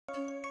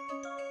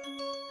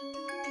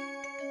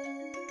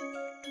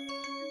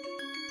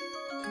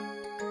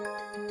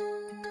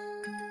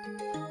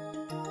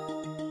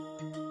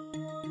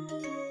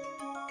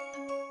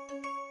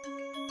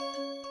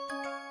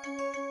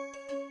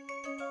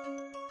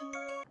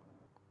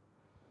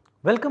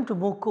Welcome to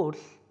MOOC course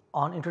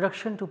on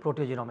Introduction to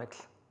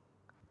Proteogenomics.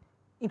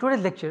 In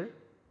today's lecture,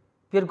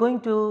 we are going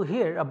to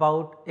hear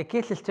about a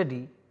case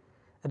study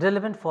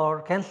relevant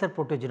for cancer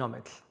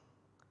proteogenomics.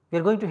 We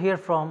are going to hear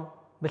from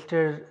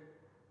Mr.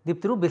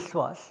 Deepthiru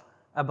Biswas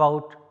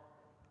about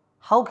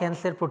how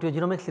cancer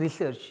proteogenomics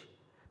research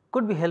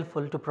could be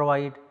helpful to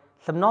provide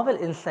some novel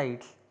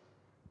insights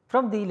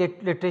from the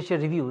literature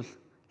reviews,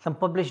 some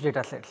published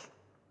data sets.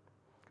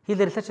 He is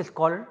a research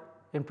scholar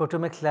in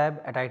proteomics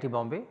lab at IIT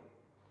Bombay,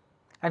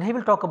 and he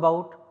will talk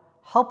about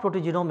how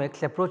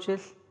proteogenomics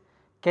approaches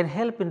can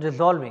help in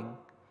resolving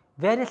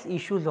various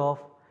issues of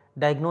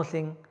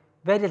diagnosing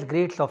various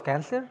grades of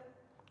cancer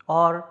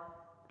or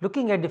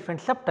looking at different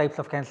subtypes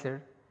of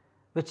cancer,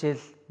 which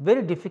is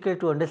very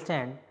difficult to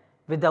understand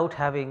without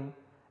having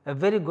a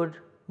very good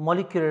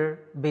molecular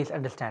based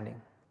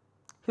understanding.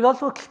 He will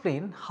also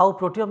explain how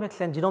proteomics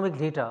and genomic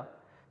data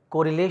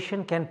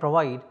correlation can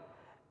provide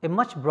a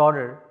much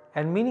broader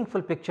and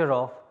meaningful picture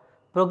of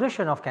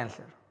progression of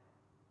cancer.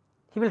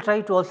 He will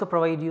try to also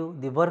provide you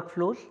the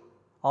workflows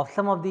of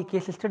some of the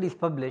case studies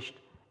published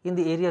in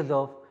the areas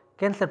of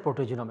cancer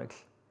proteogenomics.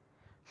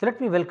 So,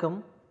 let me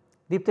welcome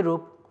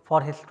Deepthiru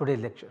for his today's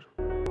lecture.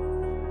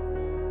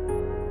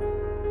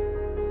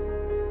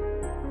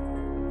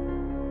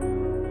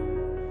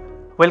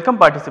 Welcome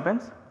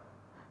participants.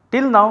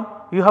 Till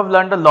now you have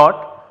learned a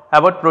lot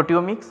about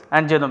proteomics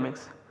and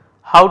genomics,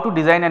 how to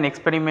design an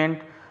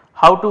experiment,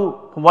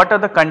 what are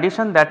the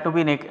conditions that to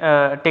be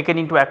taken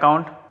into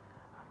account,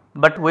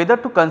 but whether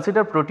to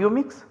consider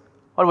proteomics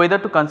or whether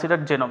to consider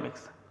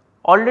genomics.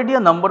 Already a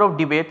number of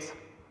debates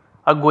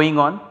are going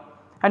on,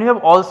 and you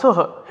have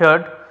also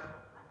heard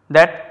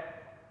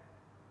that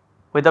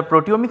whether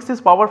proteomics is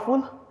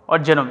powerful or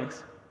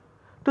genomics.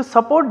 To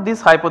support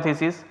this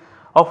hypothesis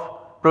of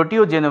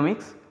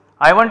proteogenomics,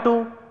 I want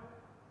to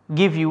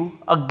give you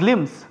a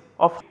glimpse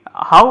of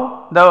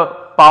how the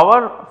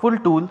powerful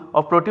tool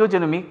of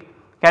proteogenomics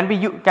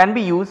can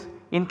be used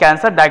in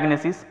cancer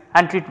diagnosis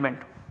and treatment.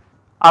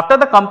 After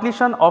the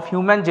completion of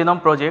Human Genome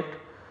Project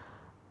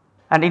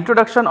and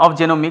introduction of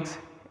genomics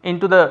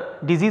into the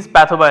disease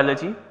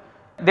pathobiology,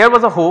 there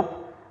was a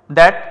hope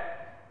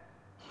that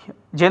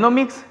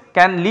genomics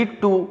can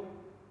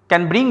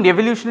bring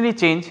revolutionary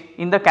change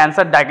in the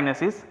cancer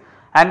diagnosis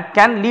and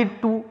can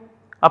lead to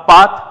a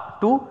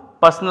path to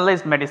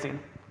personalized medicine.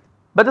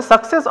 But the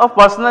success of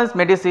personalized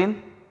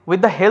medicine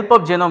with the help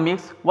of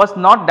genomics was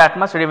not that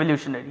much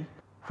revolutionary.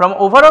 From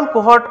overall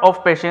cohort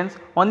of patients,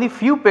 only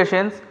few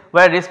patients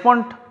were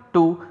respond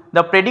to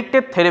the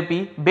predicted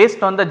therapy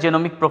based on the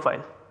genomic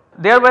profile.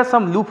 There were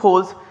some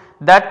loopholes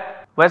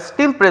that were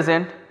still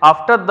present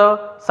after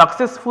the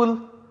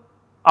successful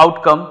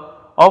outcome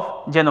of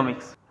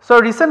genomics. So,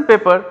 a recent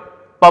paper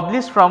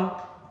published from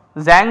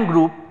Zhang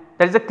group,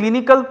 that is a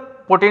clinical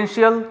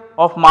potential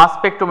of mass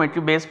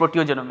spectrometry based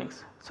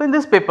proteogenomics. So, in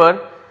this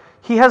paper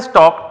he has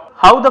talked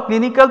how the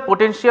clinical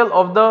potential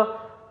of the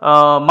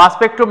mass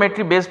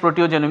spectrometry based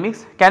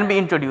proteogenomics can be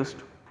introduced.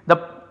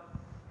 The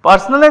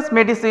personalized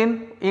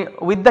medicine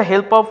with the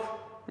help of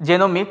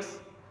genomics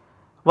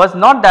was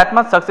not that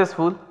much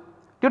successful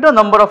due to a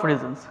number of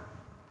reasons.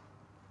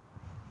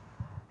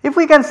 If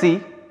we can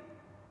see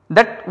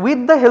that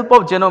with the help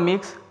of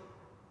genomics,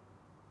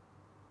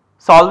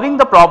 solving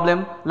the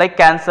problem like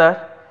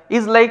cancer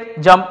is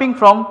like jumping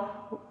from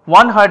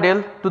one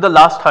hurdle to the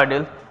last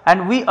hurdle,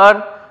 and we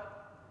are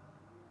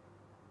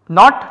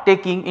not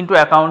taking into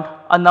account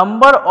a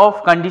number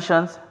of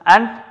conditions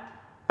and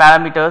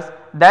parameters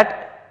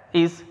that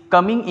is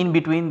coming in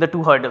between the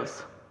two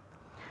hurdles.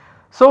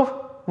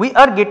 So, we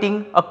are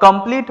getting a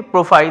complete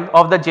profile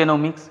of the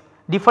genomics,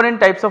 different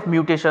types of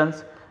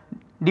mutations,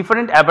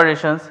 different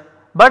aberrations,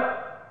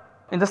 but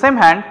in the same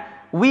hand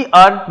we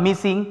are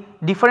missing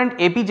different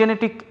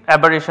epigenetic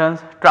aberrations,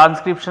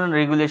 transcription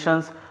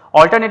regulations,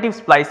 alternative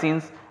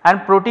splicings and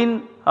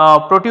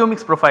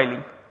proteomics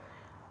profiling.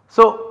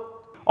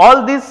 So,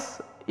 all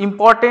this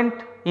important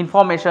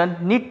information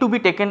need to be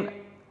taken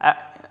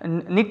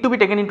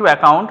into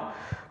account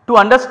to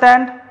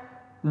understand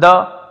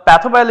the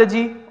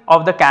pathobiology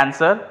of the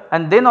cancer,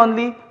 and then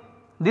only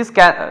this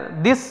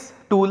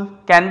tool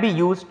can be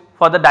used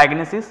for the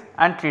diagnosis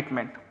and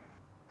treatment.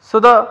 So,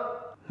 the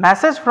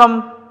message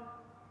from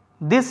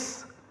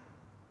this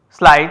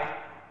slide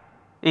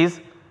is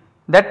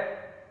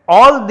that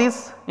all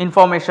this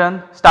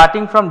information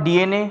starting from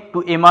DNA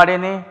to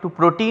mRNA to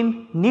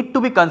protein need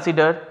to be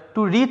considered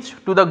to reach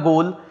to the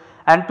goal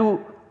and to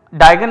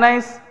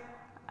diagnose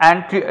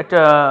and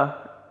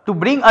to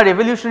bring a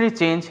revolutionary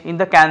change in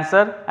the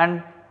cancer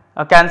and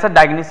cancer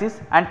diagnosis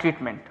and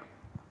treatment.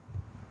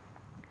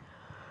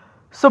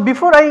 So,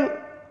 before I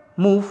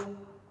move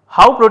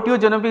how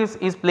proteogenomics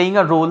is playing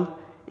a role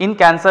in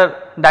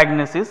cancer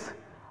diagnosis,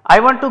 I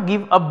want to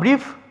give a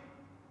brief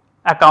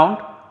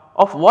account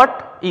of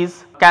what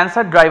is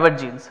cancer driver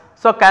genes.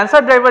 So, cancer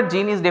driver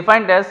gene is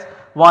defined as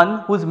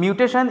one whose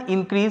mutation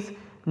increase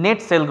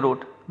net cell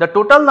growth. The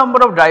total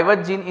number of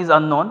driver gene is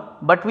unknown,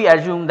 but we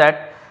assume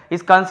that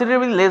is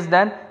considerably less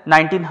than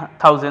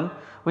 19,000,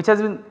 which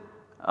has been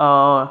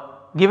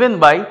given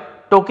by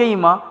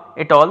Tokeima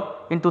et al.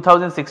 In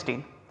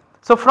 2016.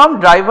 So,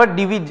 from driver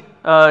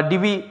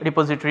DV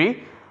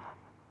repository,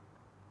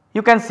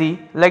 you can see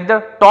like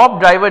the top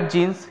driver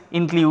genes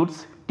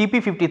includes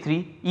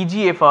TP53,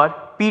 EGFR,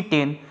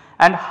 P10,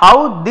 and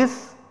how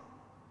this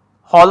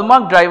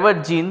hallmark driver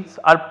genes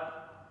are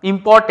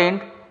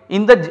important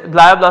in the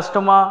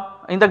glioblastoma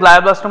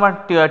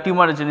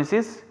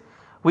tumorigenesis,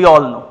 we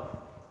all know.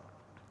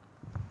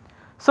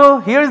 So,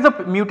 here is the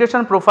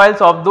mutation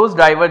profiles of those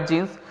driver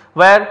genes,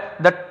 where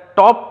the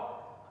top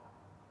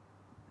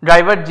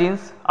driver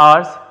genes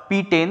are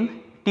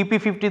P10,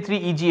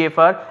 TP53,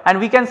 EGFR, and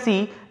we can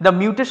see the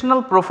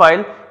mutational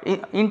profile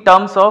in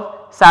terms of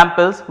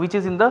samples which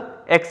is in the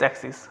x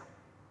axis.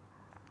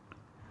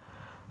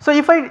 So,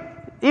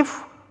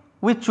 if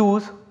we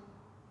choose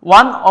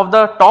one of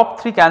the top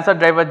 3 cancer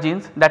driver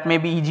genes, that may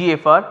be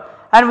EGFR,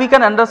 and we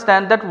can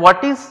understand that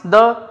what is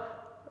the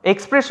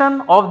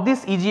expression of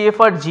this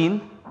EGFR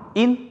gene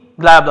in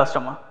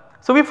glioblastoma.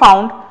 So, we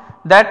found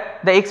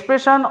that the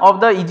expression of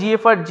the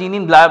EGFR gene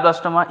in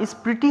glioblastoma is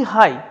pretty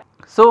high.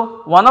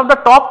 So, one of the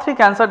top 3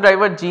 cancer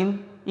driver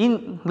gene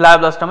in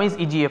glioblastoma is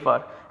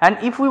EGFR, and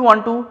if we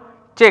want to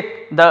check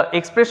the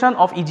expression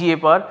of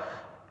EGFR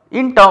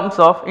in terms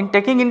of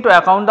taking into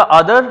account the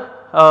other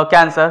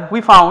cancer,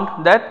 we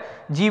found that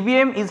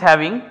GBM is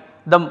having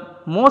the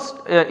most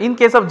in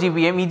case of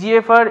GBM,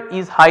 EGFR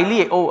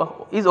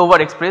is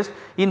overexpressed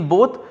in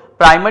both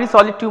primary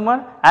solid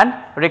tumor and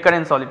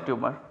recurrent solid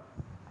tumor.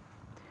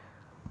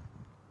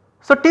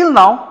 So, till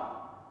now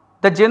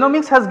the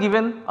genomics has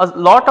given a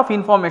lot of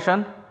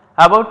information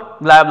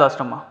about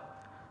glioblastoma,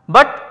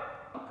 but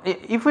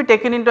if we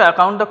take into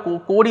account the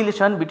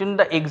correlation between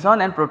the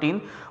exon and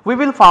protein, we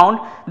will found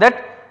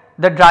that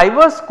the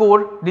driver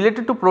score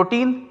related to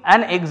protein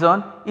and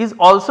exon is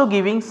also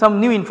giving some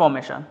new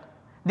information.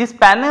 This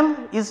panel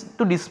is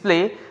to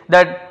display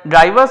that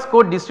driver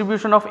score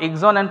distribution of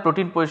exon and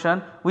protein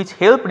position, which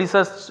help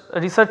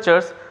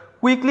researchers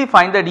quickly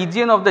find the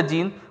region of the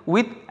gene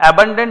with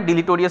abundant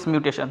deleterious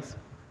mutations.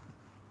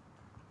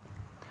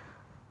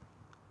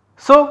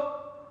 So,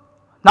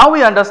 now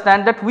we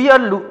understand that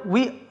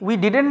we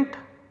did not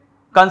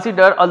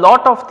consider a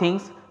lot of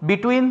things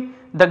between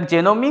the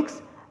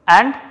genomics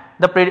and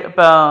the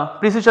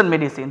precision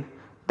medicine,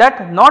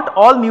 that not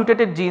all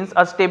mutated genes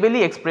are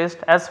stably expressed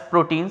as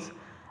proteins,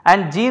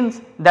 and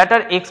genes that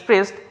are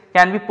expressed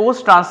can be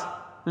post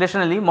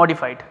translationally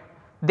modified.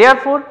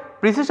 Therefore,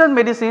 precision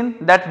medicine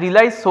that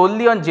relies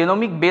solely on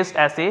genomic based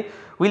assay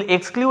will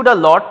exclude a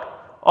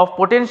lot of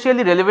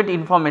potentially relevant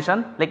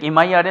information like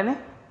miRNA,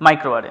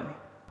 microRNA.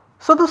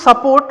 So, to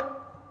support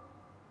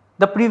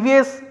the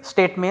previous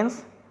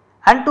statements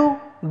and to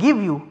give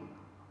you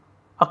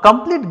a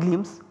complete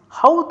glimpse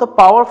how the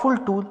powerful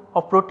tool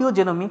of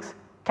proteogenomics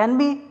can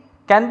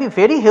be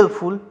very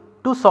helpful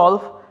to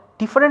solve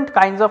different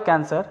kinds of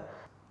cancer.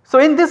 So,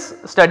 in this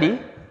study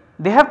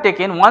they have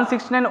taken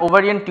 169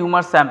 ovarian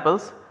tumor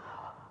samples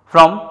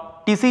from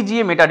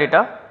TCGA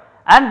metadata,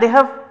 and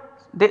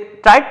they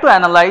tried to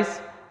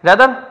analyze,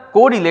 rather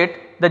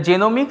correlate the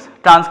genomics,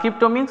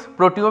 transcriptomics,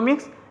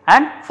 proteomics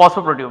and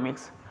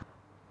phosphoproteomics.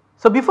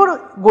 So,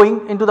 before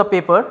going into the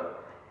paper,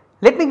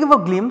 let me give a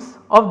glimpse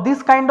of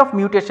this kind of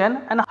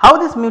mutation and how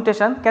this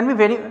mutation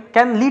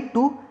can lead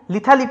to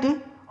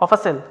lethality of a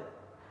cell.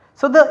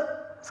 So, the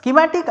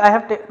schematic I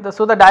have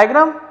so the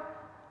diagram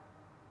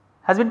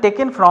has been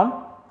taken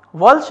from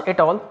Walsh et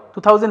al.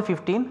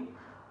 2015,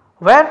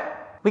 where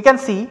we can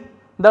see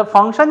the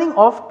functioning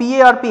of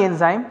PARP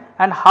enzyme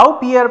and how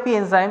PARP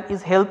enzyme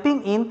is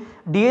helping in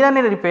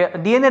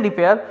DNA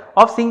repair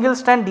of single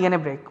strand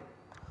DNA break.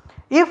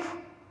 If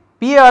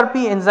PARP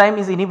enzyme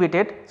is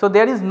inhibited, so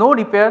there is no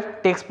repair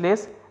takes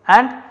place,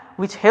 and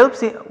which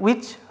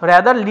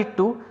rather lead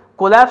to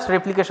collapsed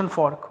replication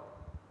fork.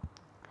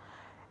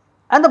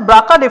 And the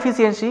BRCA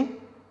deficiency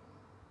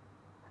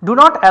do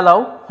not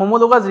allow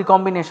homologous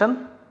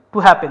recombination to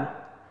happen.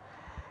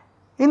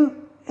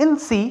 In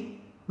C,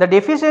 the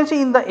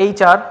deficiency in the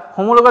HR,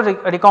 homologous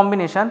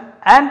recombination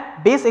and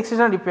base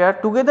excision repair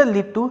together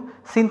lead to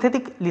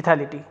synthetic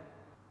lethality.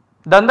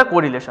 Then the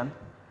correlation.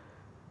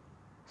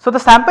 So, the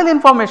sample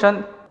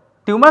information,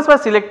 tumors were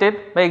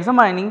selected by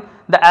examining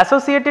the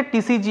associated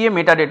TCGA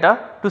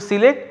metadata to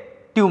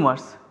select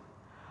tumors.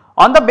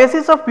 On the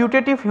basis of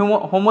putative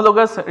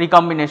homologous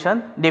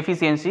recombination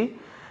deficiency,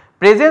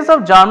 presence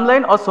of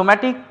germline or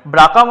somatic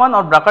BRCA1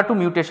 or BRCA2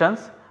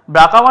 mutations,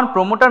 BRCA1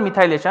 promoter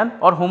methylation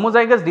or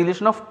homozygous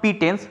deletion of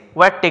P10s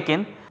were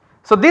taken.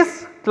 So,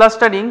 this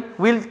clustering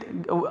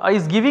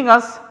is giving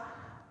us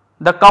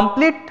the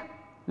complete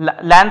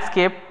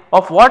landscape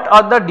of what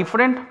are the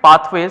different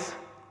pathways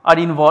are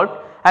involved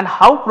and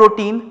how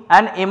protein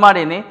and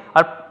mRNA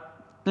are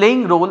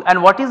playing role,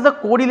 and what is the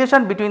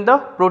correlation between the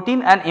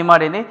protein and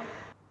mRNA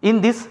in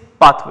this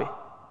pathway.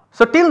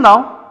 So, till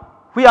now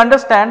we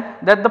understand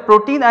that the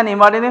protein and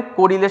mRNA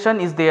correlation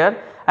is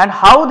there, and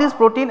how this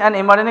protein and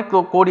mRNA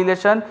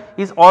correlation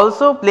is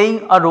also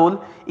playing a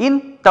role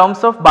in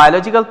terms of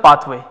biological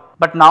pathway.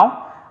 But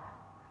now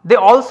they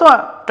also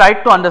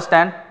tried to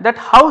understand that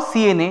how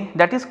CNA,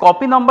 that is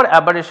copy number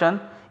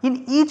aberration,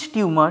 in each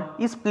tumor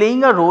is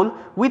playing a role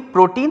with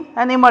protein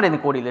and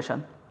mRNA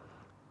correlation.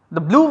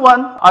 The blue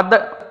one are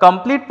the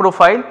complete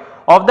profile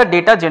of the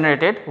data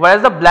generated,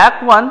 whereas the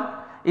black one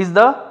is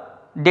the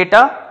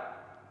data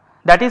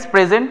that is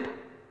present,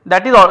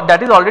 that is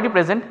already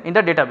present in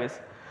the database.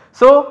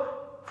 So,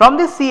 from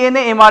this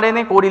CNA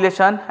mRNA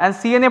correlation and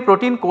CNA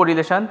protein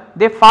correlation,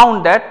 they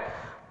found that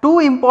two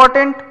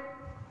important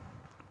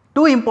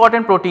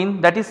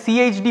protein, that is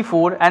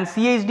CHD4 and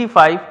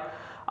CHD5,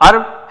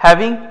 are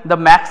having the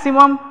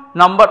maximum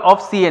number of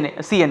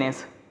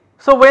CNAs.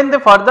 So, when they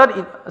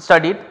further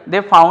studied,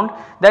 they found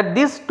that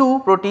these two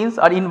proteins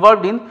are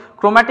involved in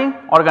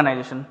chromatin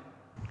organization.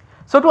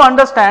 So, to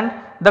understand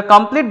the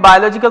complete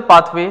biological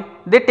pathway,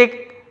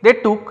 they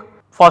took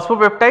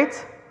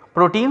phosphopeptides,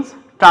 proteins,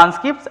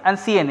 transcripts and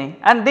CNA,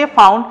 and they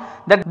found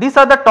that these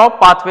are the top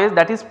pathways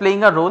that is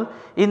playing a role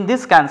in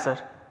this cancer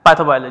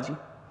pathobiology.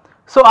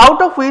 So,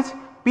 out of which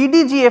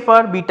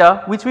PDGFR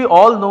beta, which we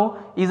all know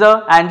is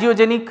a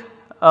angiogenic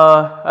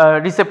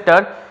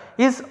receptor,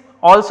 is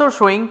also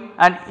showing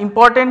an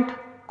important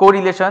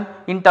correlation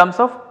in terms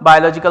of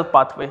biological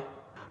pathway.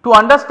 To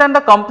understand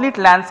the complete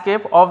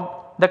landscape of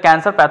the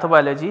cancer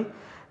pathobiology,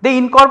 they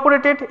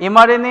incorporated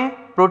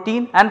mRNA,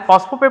 protein and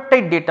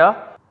phosphopeptide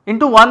data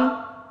into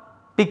one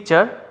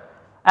picture,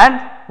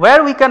 and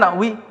where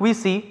we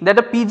see that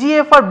the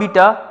PGFR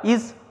beta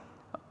is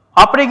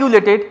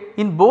upregulated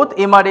in both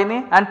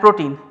mRNA and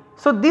protein.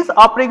 So, this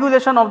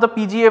upregulation of the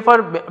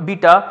PGFR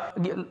beta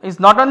is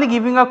not only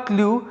giving a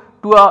clue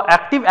to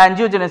active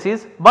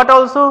angiogenesis, but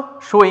also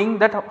showing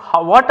that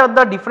what are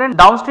the different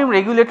downstream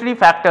regulatory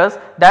factors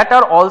that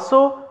are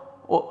also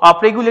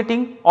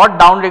upregulating or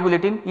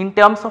downregulating in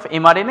terms of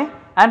mRNA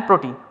and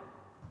protein.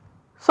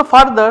 So,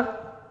 further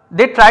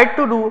they tried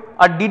to do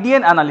a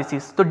DDN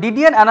analysis. So,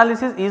 DDN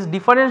analysis is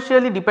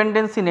differentially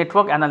dependency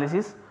network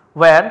analysis,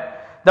 where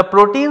the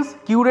proteins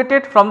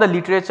curated from the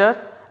literature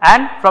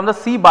and from the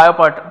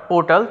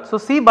CBioportal. So,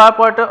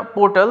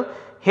 CBioportal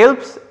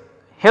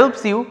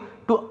helps you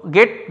to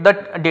get the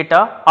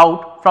data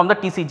out from the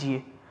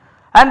TCGA,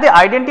 and they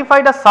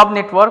identified a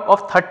subnetwork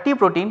of 30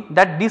 protein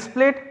that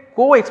displayed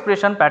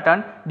co-expression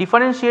pattern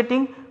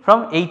differentiating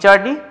from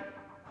HRD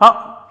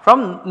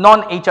from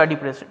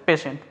non-HRD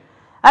patient.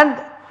 And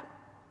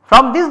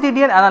from this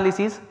DDN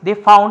analysis, they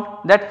found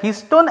that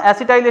histone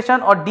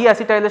acetylation or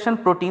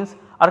deacetylation proteins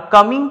are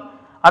coming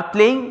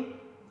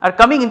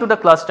into the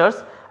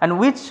clusters, and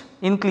which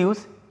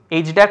includes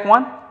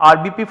HDAC1,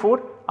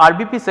 RBP4,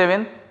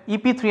 RBP7,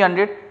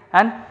 EP300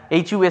 and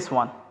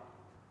HUS1.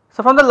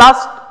 So, from the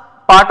last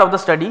part of the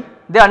study,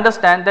 they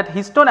understand that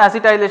histone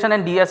acetylation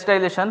and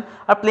deacetylation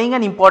are playing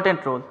an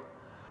important role.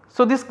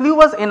 So, this clue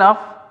was enough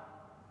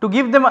to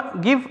give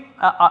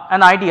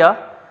an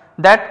idea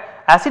that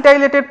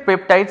acetylated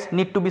peptides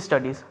need to be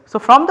studied. So,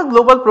 from the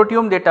global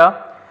proteome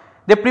data,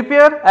 they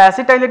prepare a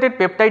acetylated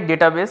peptide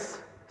database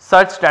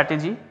search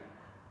strategy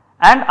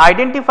and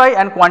identify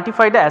and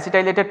quantify the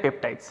acetylated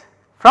peptides.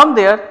 From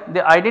there,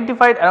 they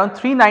identified around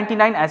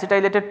 399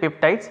 acetylated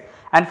peptides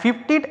and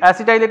 50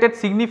 acetylated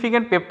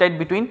significant peptide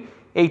between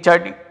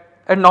HRD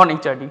and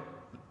non-HRD.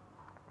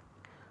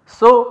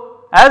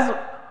 So,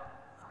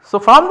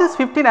 from this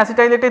 15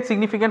 acetylated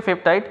significant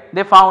peptide,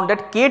 they found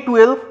that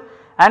K12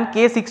 and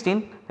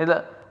K16,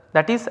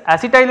 that is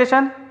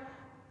acetylation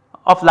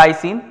of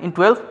lysine in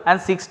 12 and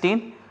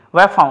 16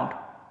 were found.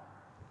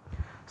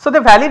 So, they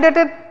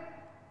validated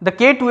the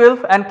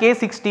K12 and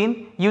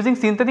K16 using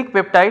synthetic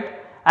peptide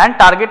and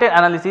targeted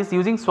analysis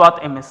using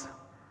SWAT-MS.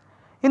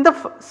 In the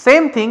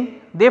same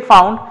thing, they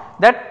found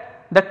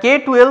that the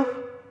K12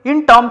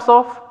 in terms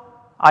of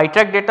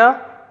ITRAC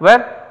data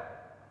were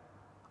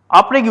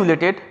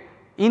upregulated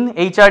in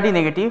HRD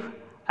negative,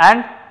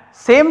 and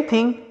same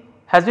thing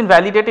has been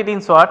validated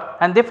in SWAT,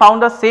 and they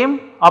found the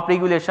same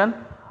upregulation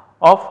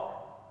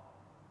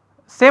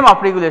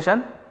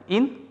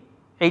in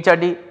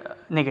HRD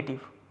negative.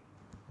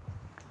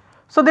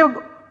 So, they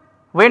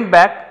went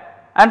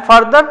back and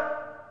further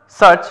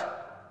search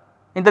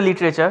in the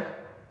literature,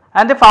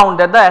 and they found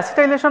that the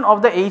acetylation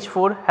of the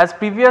H4 has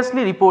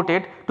previously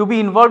reported to be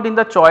involved in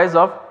the choice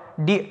of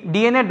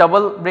DNA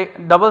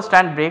double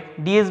strand break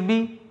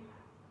DSB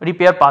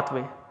repair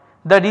pathway.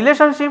 The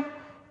relationship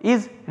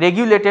is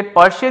regulated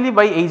partially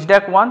by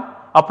HDAC1,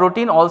 a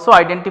protein also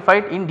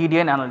identified in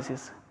DDN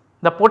analysis.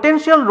 The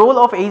potential role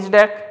of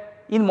HDAC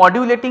in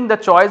modulating the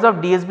choice of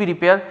DSB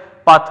repair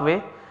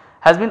pathway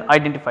has been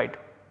identified.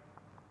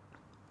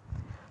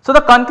 So,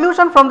 the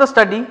conclusion from the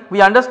study, we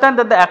understand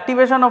that the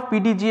activation of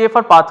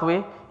PDGFR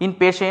pathway in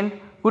patient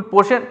could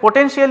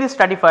potentially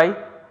stratify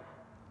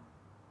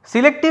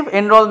selective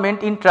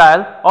enrollment in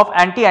trial of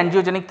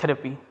anti-angiogenic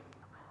therapy.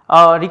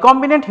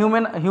 Recombinant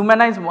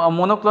humanized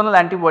monoclonal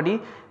antibody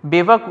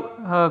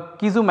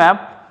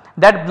bevacizumab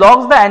that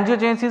blocks the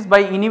angiogenesis by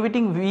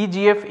inhibiting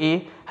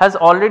VEGF-A has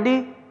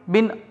already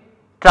been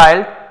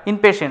trialed in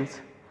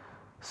patients.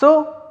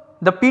 So,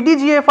 the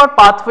PDGFR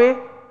pathway,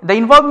 the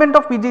involvement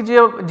of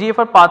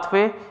PDGFR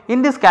pathway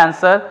in this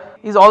cancer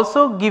is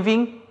also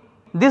giving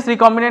this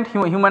recombinant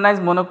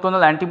humanized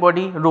monoclonal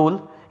antibody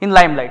role in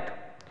limelight.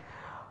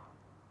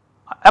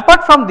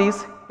 Apart from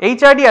this,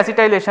 HRD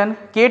acetylation,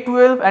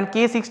 K12 and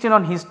K16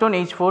 on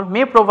histone H4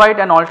 may provide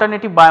an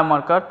alternative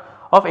biomarker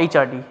of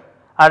HRD.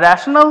 A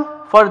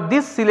rationale for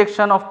this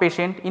selection of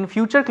patient in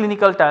future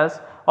clinical trials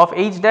of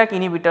HDAC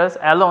inhibitors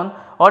alone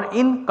or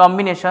in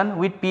combination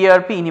with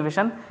PRP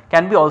inhibition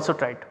can be also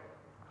tried.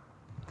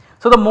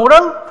 So, the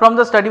moral from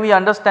the study, we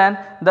understand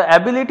the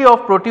ability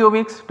of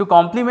proteomics to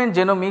complement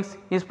genomics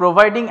is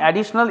providing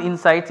additional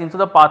insights into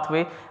the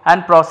pathway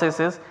and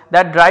processes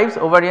that drives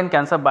ovarian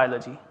cancer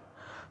biology.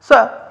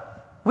 So,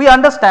 we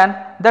understand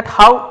that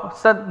how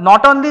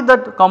not only the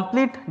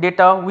complete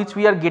data which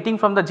we are getting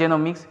from the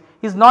genomics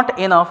is not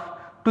enough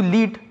to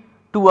lead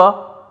to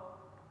a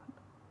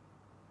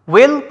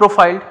well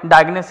profiled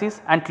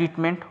diagnosis and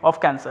treatment of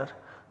cancer.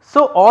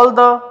 So, all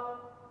the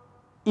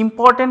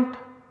important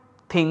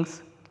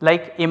things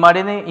like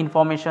mRNA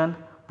information,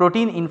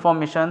 protein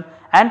information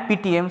and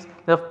PTMs,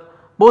 the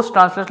post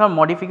translational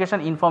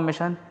modification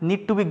information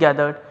need to be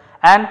gathered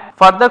and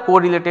further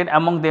correlated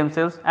among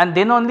themselves, and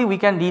then only we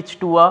can reach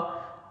to a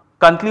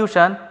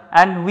conclusion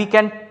and we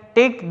can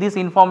take this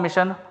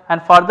information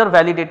and further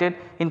validate it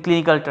in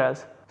clinical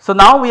trials. So,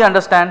 now we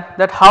understand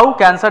that how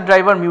cancer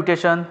driver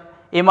mutation,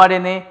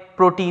 mRNA,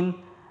 protein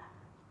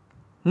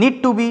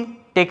need to be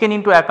taken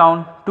into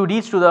account to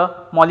reach to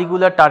the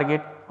molecular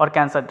target or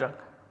cancer drug.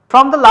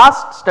 From the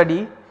last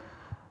study,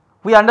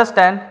 we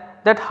understand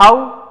that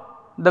how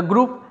the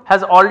group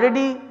has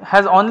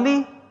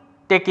only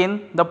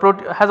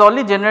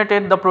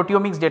generated the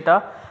proteomics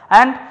data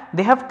and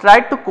they have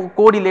tried to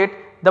correlate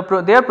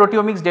their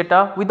proteomics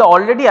data with the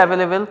already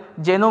available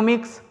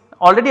genomics,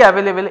 already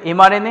available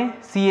mRNA,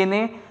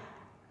 CNA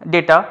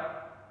data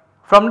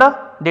from the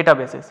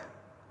databases.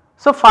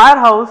 So,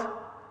 Firehouse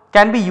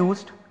can be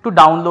used to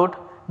download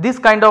this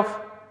kind of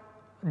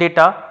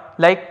data,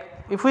 like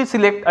if we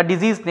select a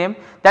disease name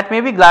that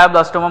may be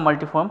glioblastoma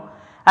multiforme,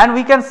 and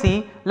we can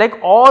see like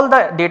all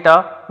the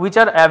data which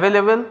are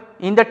available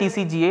in the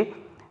TCGA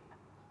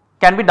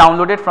can be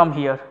downloaded from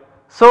here.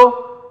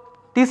 So,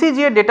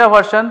 TCGA data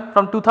version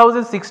from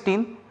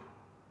 2016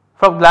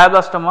 from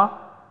glioblastoma,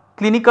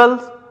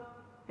 clinicals,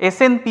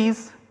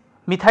 SNPs,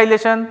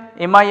 methylation,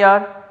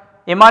 MIR,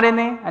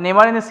 mRNA and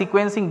mRNA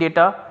sequencing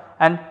data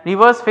and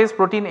reverse phase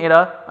protein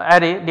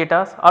array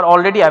data are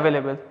already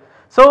available.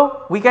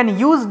 So, we can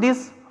use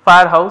this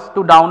Firehouse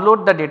to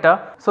download the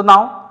data. So,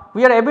 now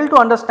we are able to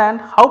understand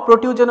how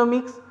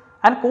proteogenomics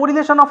and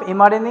correlation of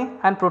mRNA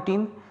and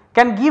protein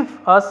can give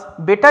us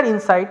better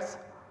insights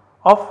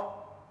of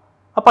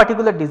a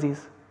particular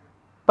disease.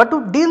 But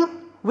to deal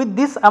with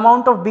this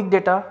amount of big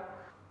data,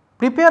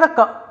 prepare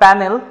a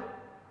panel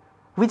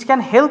which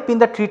can help in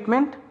the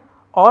treatment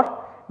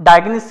or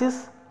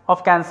diagnosis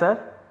of cancer.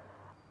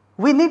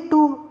 We need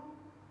to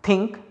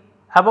think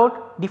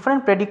about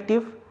different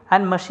predictive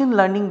and machine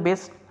learning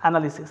based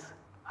analysis.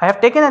 I have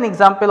taken an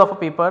example of a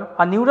paper,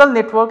 a neural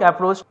network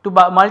approach to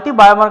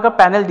multi-biomarker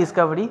panel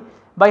discovery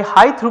by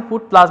high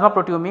throughput plasma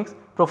proteomics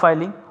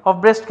profiling of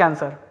breast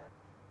cancer.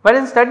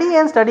 Whereas in study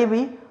A and study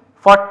B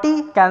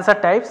 40 cancer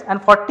types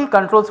and 40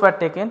 controls were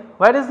taken,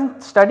 whereas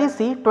in study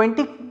C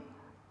 20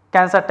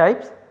 cancer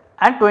types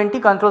and 20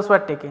 controls were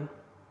taken.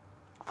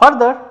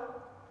 Further,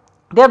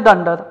 they have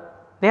done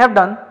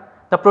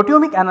the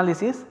proteomic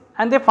analysis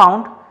and they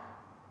found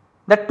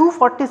that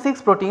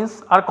 246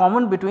 proteins are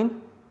common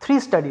between 3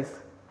 studies.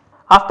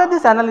 After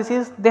this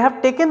analysis, they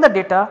have taken the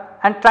data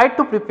and tried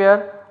to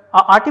prepare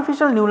an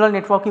artificial neural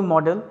networking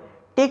model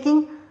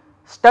taking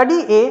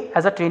study A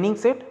as a training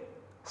set,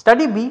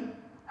 study B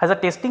as a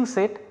testing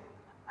set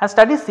and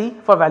study C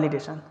for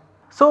validation.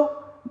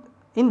 So,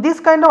 in this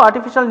kind of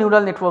artificial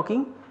neural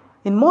networking,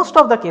 in most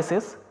of the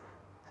cases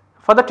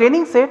for the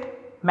training set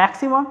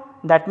maximum,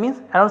 that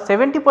means around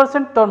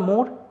 70% or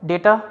more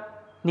data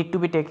need to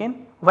be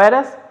taken,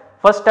 whereas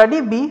for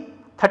study B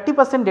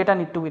 30% data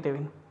need to be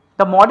taken.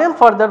 The model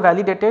further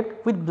validated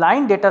with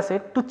blind data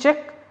set to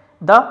check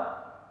the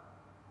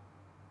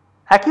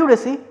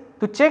accuracy,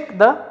 to check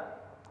the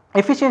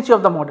efficiency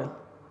of the model.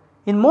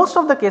 In most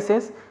of the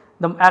cases,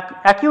 the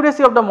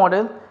accuracy of the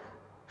model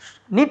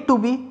need to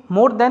be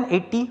more than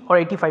 80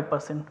 or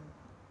 85%.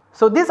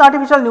 So, this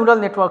artificial neural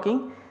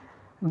networking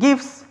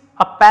gives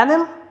a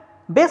panel,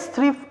 base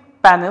 3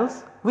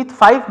 panels with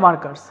 5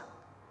 markers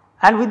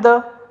and with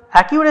the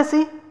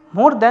accuracy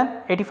more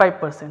than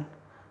 85%.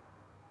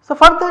 So,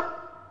 further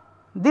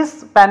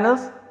these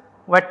panels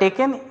were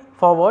taken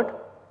forward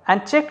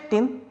and checked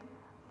in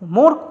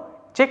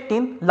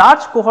large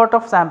cohort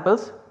of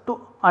samples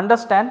to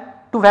understand,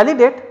 to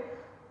validate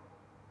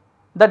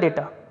the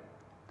data.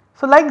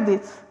 So, like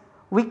this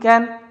we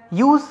can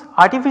use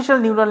artificial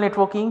neural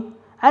networking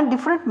and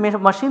different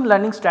machine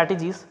learning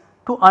strategies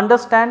to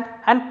understand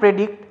and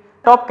predict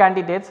top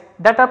candidates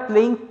that are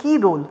playing key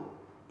role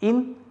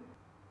in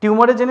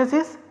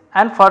tumorigenesis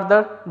and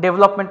further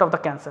development of the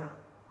cancer.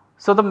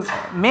 So, the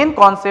main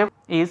concept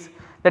is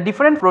the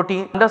different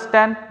protein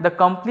understand the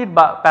complete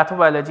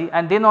pathobiology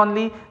and then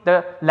only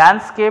the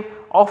landscape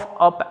of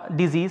a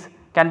disease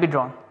can be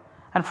drawn,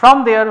 and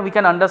from there we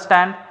can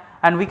understand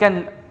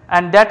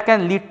and that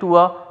can lead to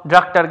a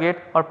drug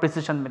target or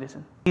precision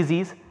medicine.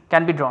 Disease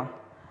can be drawn,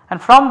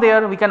 and from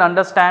there we can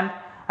understand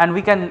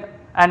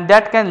and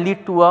that can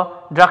lead to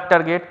a drug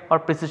target or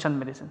precision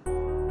medicine.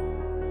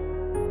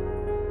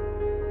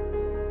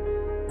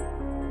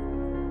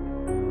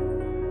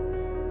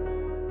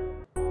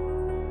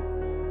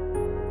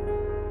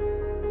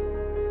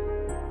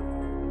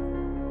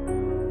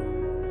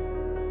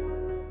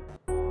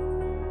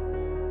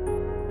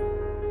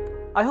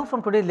 I hope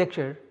from today's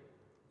lecture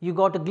you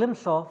got a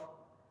glimpse of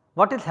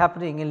what is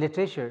happening in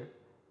literature,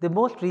 the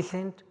most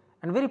recent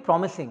and very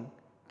promising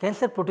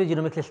cancer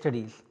proteogenomics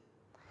studies,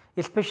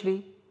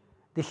 especially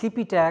the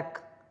CPTAC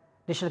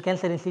National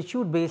Cancer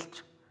Institute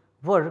based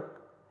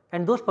work,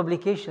 and those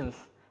publications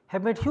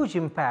have made huge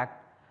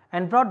impact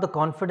and brought the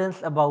confidence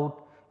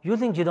about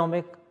using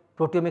genomic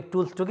proteomic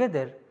tools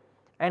together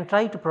and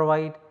try to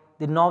provide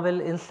the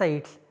novel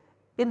insights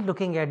in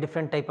looking at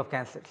different type of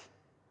cancers.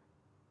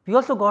 We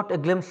also got a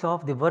glimpse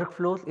of the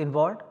workflows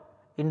involved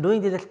in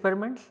doing these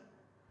experiments,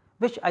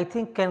 which I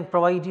think can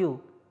provide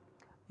you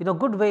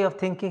good way of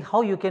thinking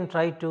how you can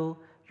try to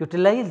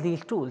utilize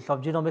these tools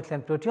of genomics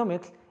and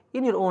proteomics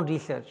in your own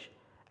research,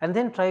 and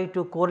then try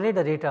to correlate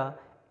the data,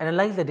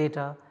 analyze the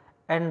data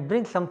and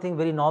bring something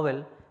very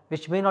novel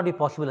which may not be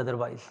possible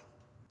otherwise.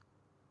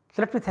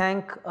 So, let me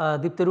thank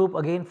Deeptaroop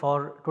again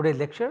for today's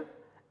lecture,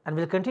 and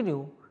we will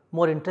continue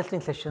more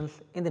interesting sessions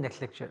in the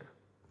next lecture.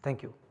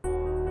 Thank you.